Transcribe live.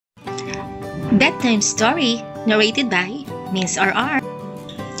Bedtime Story, narrated by Miss RR.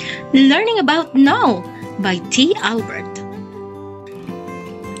 Learning About No by T. Albert.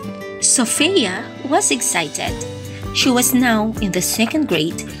 Sophia was excited. She was now in the second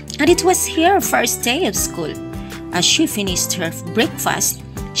grade and it was her first day of school. As she finished her breakfast,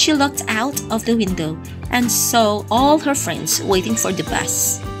 she looked out of the window and saw all her friends waiting for the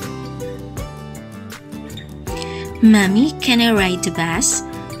bus. "Mommy, can I ride the bus?"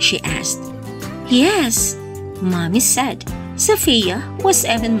 she asked. "Yes," Mommy said. Sophia was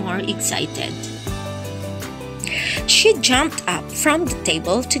even more excited. She jumped up from the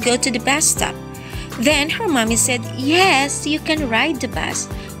table to go to the bus stop. Then her mommy said, "Yes, you can ride the bus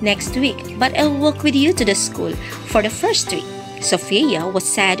next week, but I'll walk with you to the school for the first week." Sophia was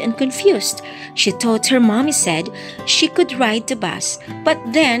sad and confused. She thought her mommy said she could ride the bus, but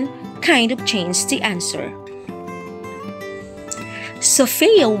then kind of changed the answer.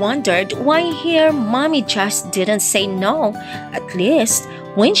 Sophia wondered why her mommy just didn't say no, at least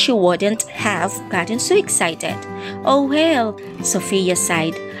when she wouldn't have gotten so excited. "Oh well," Sophia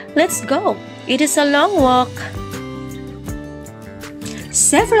sighed. "Let's go. It is a long walk."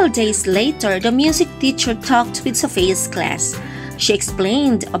 Several days later, the music teacher talked with Sophia's class. She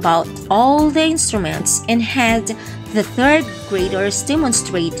explained about all the instruments and had the third graders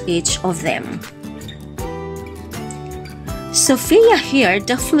demonstrate each of them. Sophia heard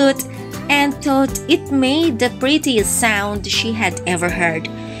the flute and thought it made the prettiest sound she had ever heard.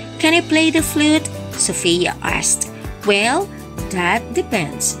 "Can I play the flute?" Sophia asked. "Well, that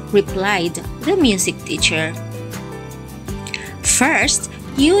depends," replied the music teacher. "First,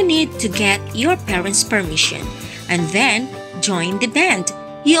 you need to get your parents' permission and then join the band.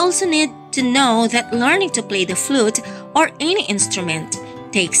 You also need to know that learning to play the flute or any instrument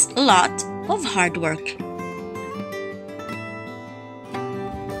takes a lot of hard work.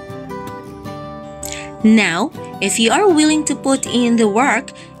 Now, if you are willing to put in the work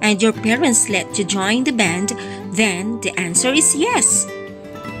and your parents let you join the band, then the answer is yes.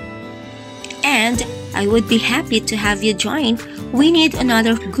 And I would be happy to have you join. We need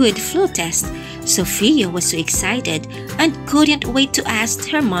another good flutist." Sophia was so excited and couldn't wait to ask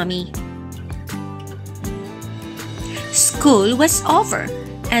her mommy. School was over,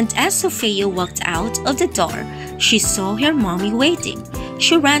 and as Sophia walked out of the door, she saw her mommy waiting.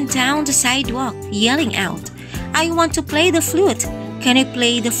 She ran down the sidewalk, yelling out, "I want to play the flute. Can I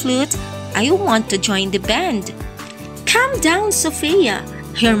play the flute? I want to join the band." "Calm down, Sophia,"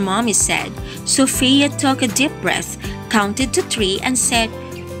 her mommy said. Sophia took a deep breath, counted to 3 and said,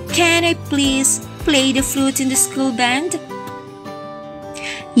 "Can I please play the flute in the school band?"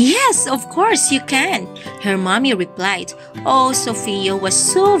 "Yes, of course you can," her mommy replied. Oh, Sophia was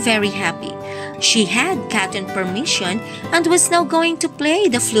so very happy. She had gotten permission and was now going to play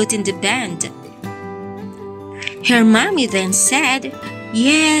the flute in the band. Her mommy then said,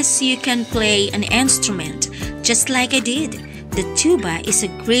 "Yes, you can play an instrument, just like I did. The tuba is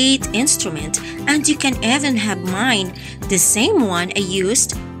a great instrument and you can even have mine, the same one I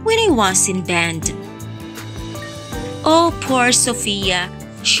used when I was in band." Oh, poor Sophia.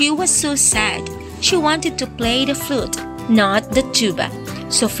 She was so sad. She wanted to play the flute, not the tuba.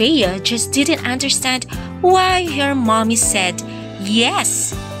 Sophia just didn't understand why her mommy said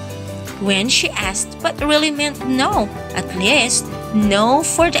yes when she asked but really meant no. At least no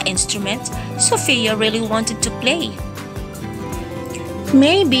for the instrument Sophia really wanted to play.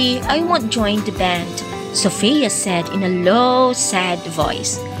 "Maybe I won't join the band," Sophia said in a low, sad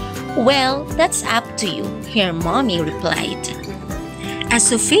voice. "Well, that's up to you," her mommy replied. As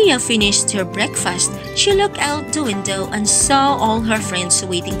Sophia finished her breakfast, she looked out the window and saw all her friends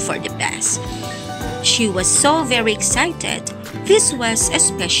waiting for the bus. She was so very excited. This was a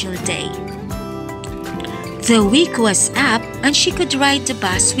special day. The week was up and she could ride the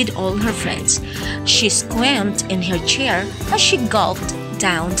bus with all her friends. She squirmed in her chair as she gulped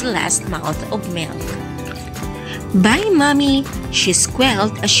down the last mouthful of milk. "Bye, Mommy," she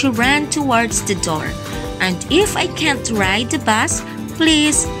squealed as she ran towards the door. "And if I can't ride the bus,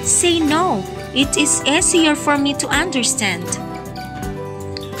 please say no. It is easier for me to understand."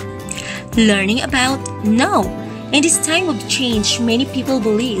 Learning about no. In this time of change, many people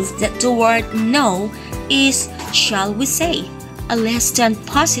believe that the word no is, shall we say, a less than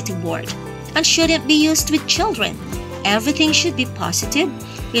positive word and shouldn't be used with children. Everything should be positive.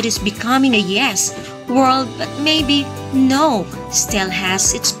 It is becoming a yes world, but maybe no still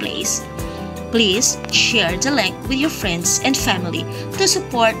has its place. Please share the link with your friends and family to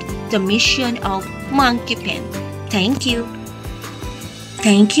support the mission of Monkey Pen. Thank you.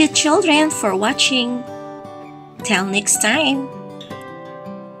 Thank you, children, for watching. Till next time.